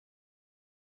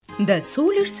The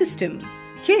solar system.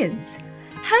 Kids,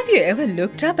 have you ever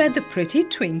looked up at the pretty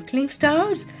twinkling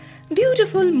stars,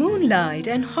 beautiful moonlight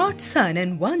and hot sun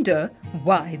and wonder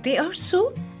why they are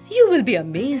so? You will be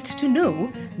amazed to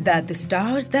know that the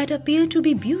stars that appear to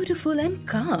be beautiful and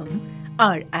calm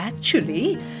are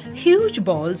actually huge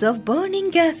balls of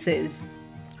burning gases.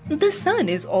 The sun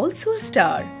is also a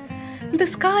star. The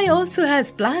sky also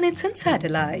has planets and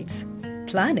satellites.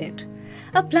 Planet.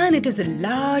 A planet is a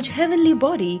large heavenly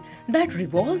body that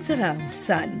revolves around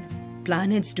sun.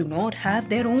 Planets do not have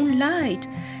their own light.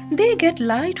 They get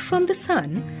light from the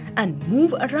sun and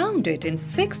move around it in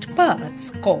fixed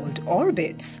paths called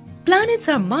orbits. Planets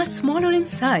are much smaller in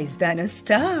size than a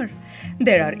star.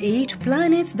 There are 8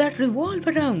 planets that revolve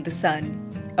around the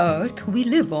sun. Earth we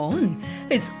live on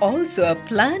is also a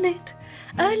planet.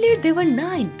 Earlier there were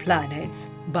 9 planets,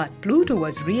 but Pluto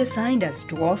was reassigned as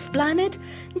dwarf planet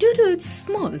due to its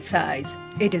small size.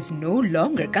 It is no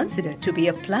longer considered to be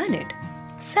a planet.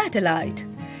 Satellite.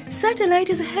 Satellite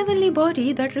is a heavenly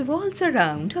body that revolves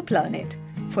around a planet.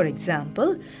 For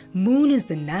example, Moon is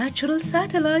the natural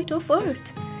satellite of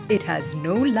Earth. It has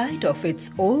no light of its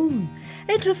own.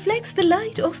 It reflects the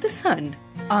light of the sun.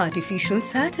 Artificial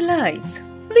satellites.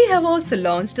 We have also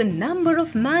launched a number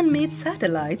of man-made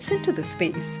satellites into the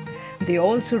space. They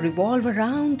also revolve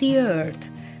around the Earth.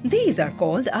 These are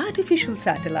called artificial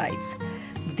satellites.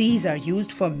 These are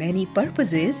used for many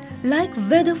purposes like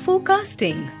weather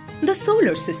forecasting. The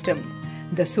solar system.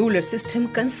 The solar system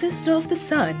consists of the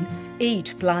sun,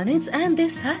 8 planets and their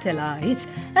satellites,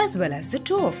 as well as the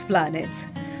dwarf planets.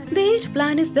 The 8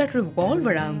 planets that revolve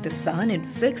around the sun in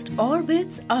fixed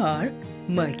orbits are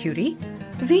Mercury,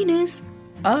 Venus,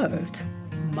 Earth,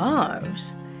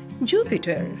 Mars,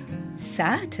 Jupiter,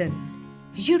 Saturn,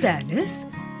 Uranus,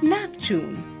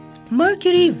 Neptune.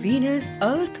 Mercury, Venus,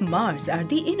 Earth, Mars are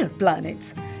the inner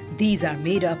planets. These are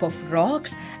made up of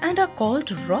rocks and are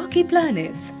called rocky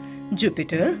planets.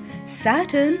 Jupiter,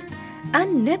 Saturn,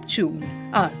 and Neptune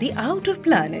are the outer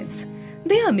planets.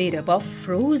 They are made up of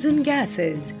frozen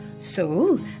gases,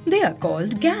 so they are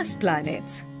called gas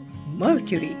planets.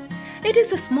 Mercury. It is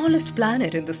the smallest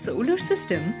planet in the solar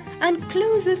system and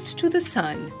closest to the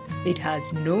sun. It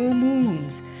has no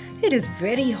moons. It is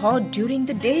very hot during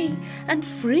the day and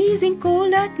freezing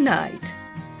cold at night.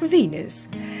 Venus.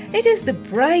 It is the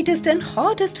brightest and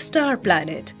hottest star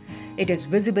planet. It is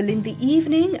visible in the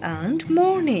evening and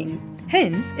morning.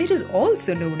 Hence, it is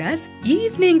also known as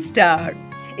evening star.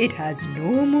 It has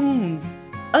no moons.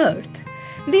 Earth.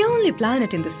 The only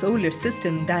planet in the solar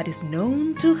system that is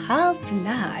known to have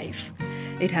life.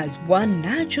 It has one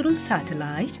natural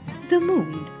satellite, the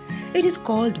Moon. It is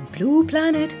called Blue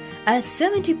Planet as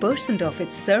 70% of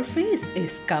its surface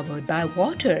is covered by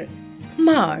water.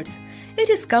 Mars. It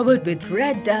is covered with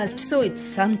red dust, so it's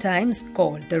sometimes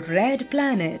called the Red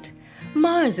Planet.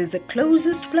 Mars is the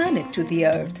closest planet to the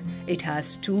Earth. It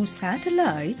has 2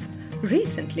 satellites.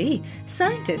 Recently,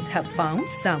 scientists have found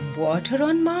some water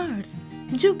on Mars.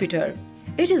 Jupiter.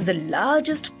 It is the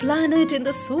largest planet in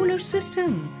the solar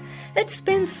system. It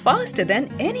spins faster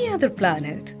than any other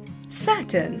planet.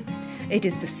 Saturn. It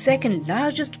is the second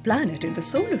largest planet in the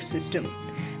solar system.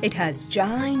 It has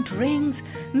giant rings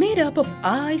made up of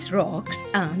ice rocks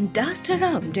and dust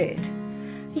around it.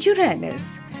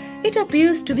 Uranus. It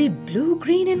appears to be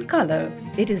blue-green in color.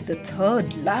 It is the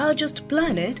 3rd largest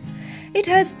planet. It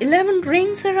has 11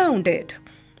 rings around it.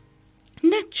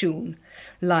 Neptune.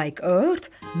 Like Earth,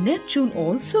 Neptune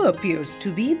also appears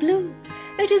to be blue.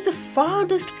 It is the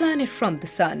farthest planet from the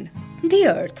Sun. The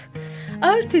Earth.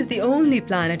 Earth is the only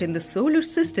planet in the solar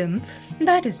system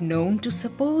that is known to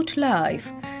support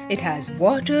life. It has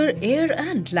water, air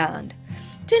and land.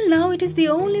 Till now it is the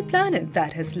only planet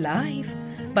that has life.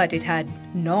 But it had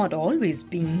not always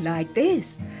been like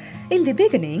this. In the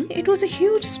beginning, it was a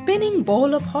huge spinning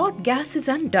ball of hot gases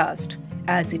and dust.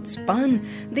 As it spun,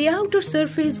 the outer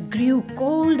surface grew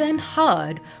cold and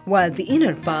hard, while the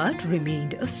inner part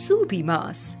remained a soupy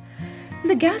mass.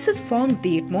 The gases formed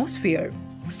the atmosphere.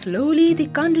 Slowly, the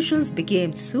conditions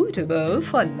became suitable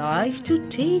for life to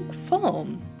take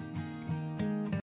form.